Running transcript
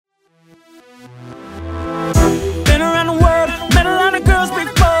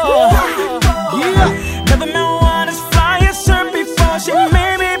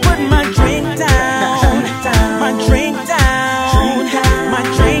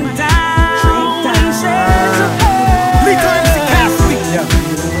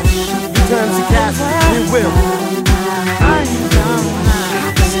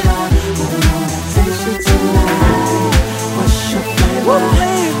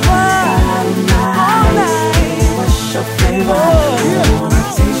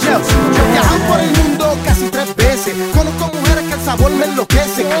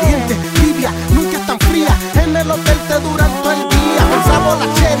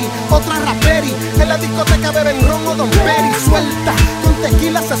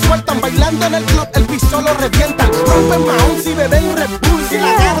lo revientan. Rompen Mahón si beben Red Bull. Si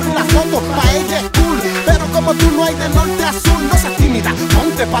la agarro y la foto, pa' ella es cool. Pero como tú no hay de norte a sur, no seas tímida,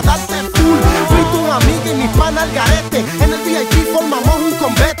 ponte pa' darte full. Fui tu amiga y mi pana al garete. En el VIP formamos un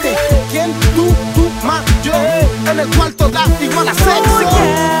combate. ¿Quién? Tú, más yo. En el cuarto da igual a sexo.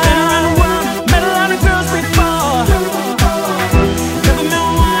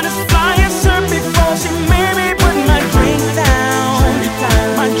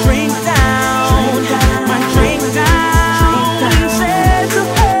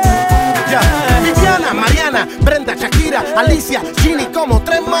 Brenda, Shakira, Alicia, Ginny como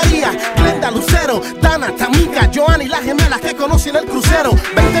Tres Marías, Glenda, Lucero, Dana, Tamika, Joanny, las gemelas que conocí en el crucero.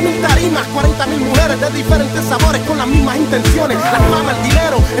 20.000 tarimas, 40.000 mujeres de diferentes sabores con las mismas intenciones. La fama, el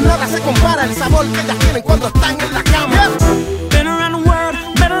dinero, en nada se compara el sabor que ellas tienen cuando están en la cama. Been around the world,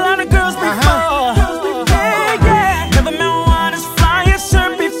 met a lot of girls before. Never met one as fly as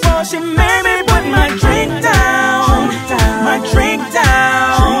her before. She made me put my drink down, my drink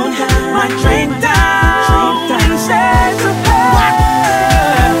down, my drink down.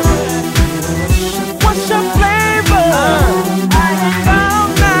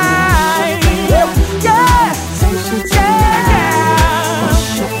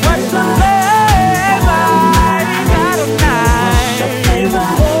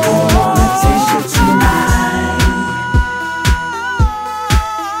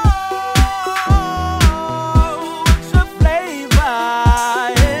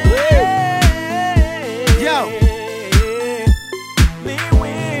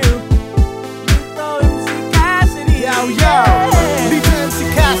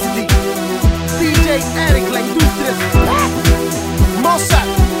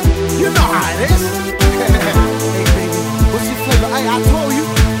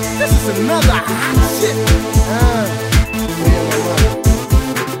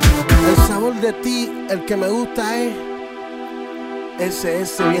 De ti, el que me gusta es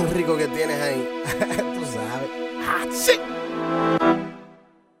ese bien rico que tienes ahí. Tú sabes.